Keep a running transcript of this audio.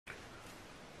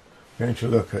going to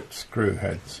look at screw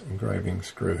heads, engraving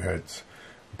screw heads.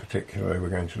 Particularly, we're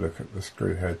going to look at the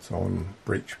screw heads on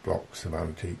breech blocks of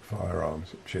antique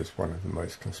firearms, which is one of the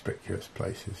most conspicuous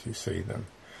places you see them.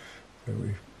 So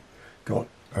we've got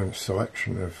a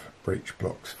selection of breech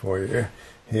blocks for you.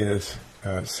 Here's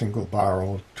a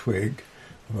single-barreled twig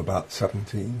of about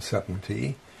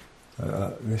 1770.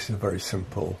 This is a very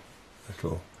simple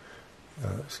little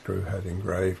screw head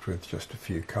engraved with just a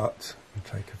few cuts.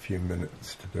 It'll take a few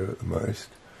minutes to do at the most.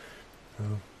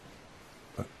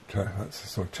 But that's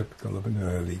sort of typical of an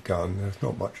early gun. There's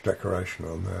not much decoration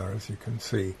on there, as you can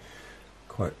see,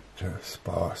 quite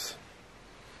sparse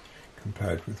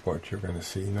compared with what you're going to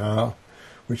see now,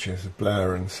 which is a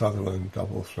Blair and Sutherland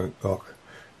double flintlock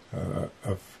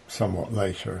of somewhat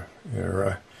later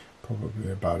era,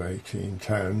 probably about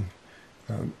 1810.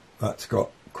 That's got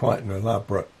quite an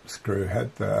elaborate screw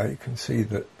head there. You can see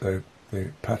that the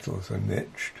petals are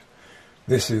niched.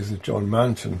 This is a John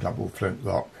Manton double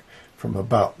flintlock from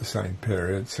about the same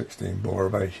period, 16 bore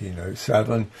of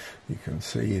 1807. You can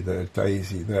see the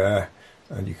daisy there,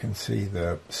 and you can see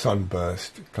the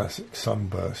sunburst, classic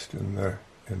sunburst in the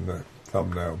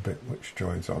thumbnail bit which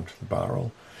joins onto the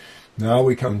barrel. Now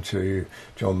we come to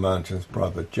John Manton's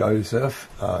brother Joseph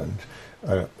and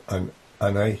an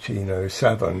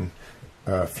 1807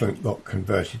 flintlock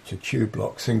converted to tube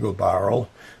lock single barrel.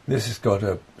 This has got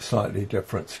a slightly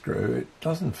different screw. It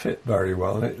doesn't fit very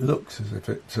well, and it looks as if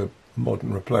it's a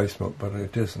modern replacement, but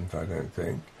it isn't, I don't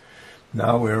think.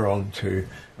 Now we're on to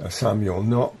a Samuel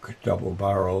Nock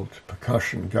double-barrelled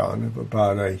percussion gun of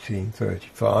about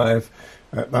 1835.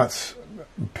 That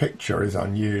picture is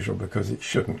unusual because it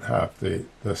shouldn't have the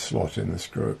slot in the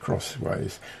screw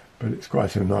crossways, but it's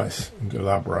quite a nice and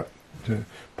elaborate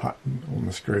pattern on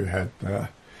the screw head there.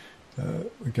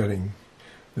 We're getting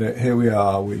there. Here we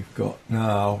are. We've got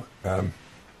now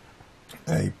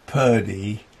a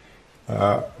Purdy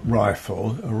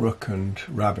rifle, a rook and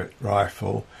rabbit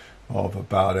rifle of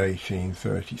about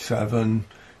 1837.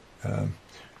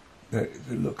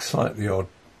 It looks slightly odd.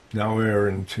 Now we're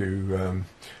into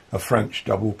a French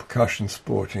double percussion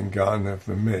sporting gun of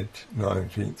the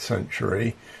mid-19th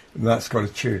century, and that's got a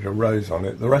Tudor rose on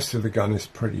it. The rest of the gun is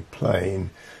pretty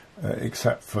plain,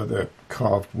 except for the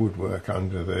carved woodwork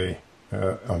under the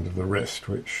wrist,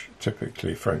 which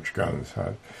typically French guns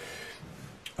had.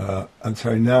 And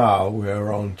so now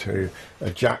we're on to a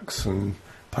Jackson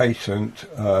patent,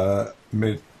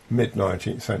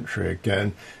 mid-19th century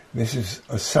again. This is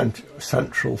a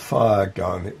central fire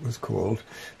gun, it was called.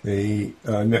 The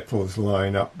nipples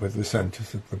line up with the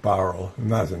centres of the barrel,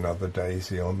 and there's another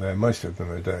daisy on there. Most of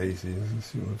them are daisies,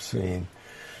 as you'll have seen.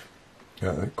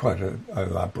 Quite an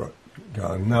elaborate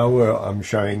gun. Now I'm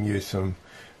showing you some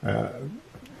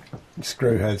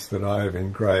screw heads that I have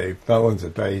engraved. That one's a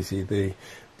daisy. The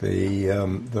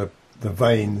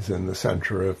veins in the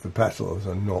centre of the petals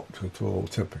are not at all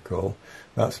typical.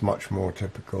 That's much more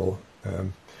typical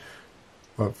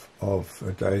of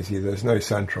a daisy. There's no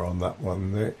centre on that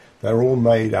one. They're all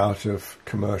made out of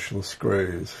commercial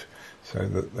screws, so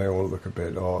that they all look a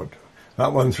bit odd.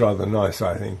 That one's rather nice,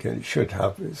 I think. It should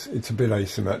have, it's a bit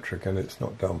asymmetric and it's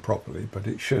not done properly, but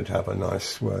it should have a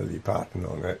nice swirly pattern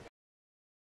on it.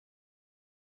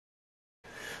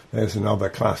 There's another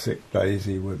classic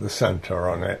daisy with a centre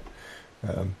on it.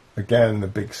 Again, the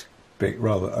big,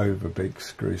 rather over big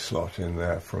screw slot in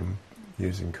there from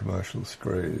using commercial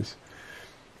screws.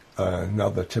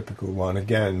 Another typical one,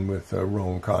 again with the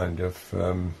wrong kind of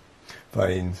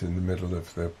veins in the middle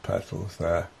of the petals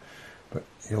there. But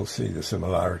you'll see the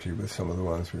similarity with some of the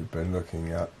ones we've been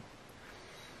looking at.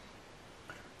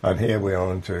 And here we're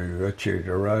on to a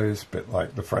Tudor rose, a bit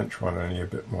like the French one, only a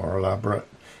bit more elaborate.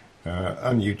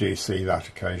 And you do see that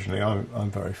occasionally. I'm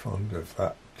very fond of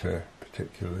that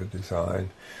particular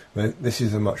design. This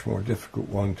is a much more difficult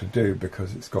one to do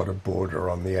because it's got a border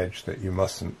on the edge that you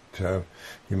mustn't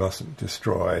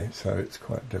destroy. So it's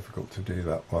quite difficult to do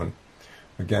that one.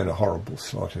 Again, a horrible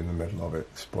slot in the middle of it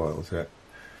spoils it.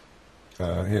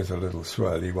 Here's a little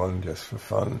swirly one just for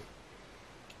fun.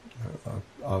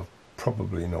 I've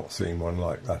probably not seen one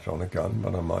like that on a gun,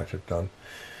 but I might have done.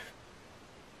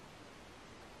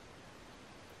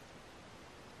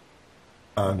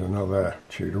 And another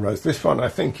Tudor rose. This one I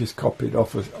think is copied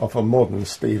off a modern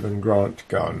Stephen Grant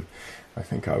gun. I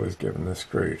think I was given a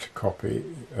screw to copy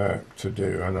to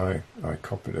do, and I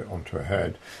copied it onto a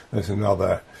head. There's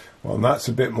another one that's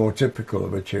a bit more typical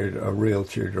of a real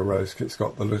Tudor rose. It's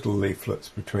got the little leaflets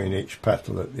between each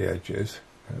petal at the edges.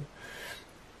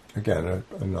 Again,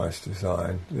 a nice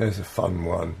design. There's a fun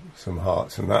one, some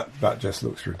hearts, and that just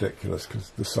looks ridiculous because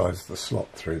the size of the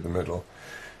slot through the middle.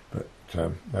 But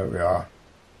there we are.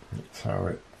 That's how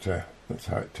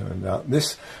it turned out.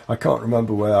 This, I can't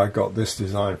remember where I got this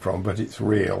design from, but it's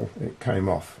real. It came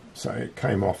off. So it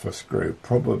came off a screw,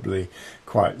 probably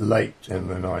quite late in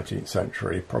the 19th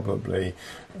century, probably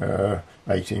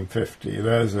 1850.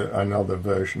 There's another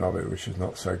version of it which is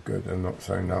not so good and not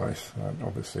so nice. I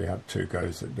obviously had 2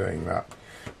 goes at doing that,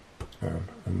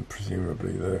 and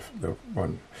presumably the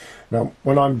one. Now,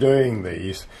 when I'm doing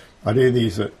these, I do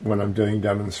these when I'm doing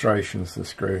demonstrations, the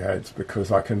screw heads,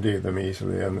 because I can do them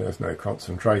easily and there's no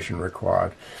concentration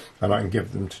required, and I can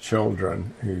give them to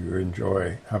children who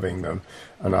enjoy having them.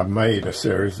 And I've made a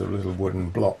series of little wooden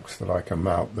blocks that I can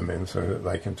mount them in so that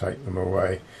they can take them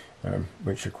away,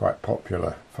 which are quite popular,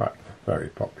 in fact, very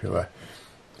popular.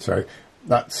 So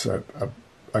that's a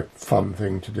fun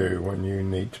thing to do when you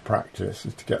need to practice,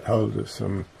 is to get hold of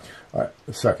some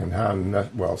second-hand,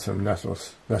 some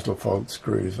nettle fold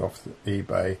screws off the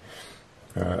eBay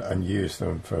and use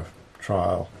them for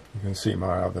trial. You can see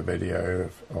my other video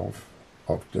of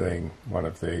doing one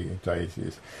of the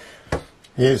daisies.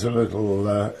 Here's a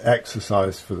little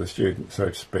exercise for the student, so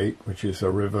to speak, which is a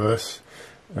reverse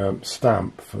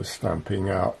stamp for stamping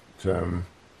out the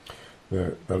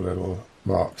little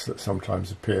marks that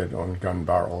sometimes appeared on gun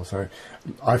barrels.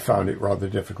 I found it rather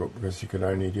difficult because you could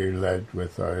only do lead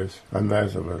with those. And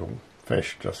there's a little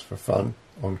fish just for fun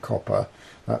on copper.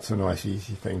 That's a nice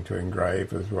easy thing to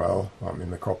engrave as well. I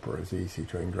mean, the copper is easy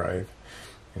to engrave.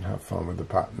 You can have fun with the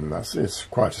pattern. It's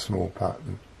quite a small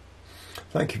pattern.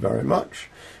 Thank you very much.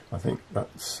 I think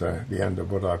that's the end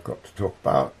of what I've got to talk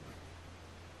about.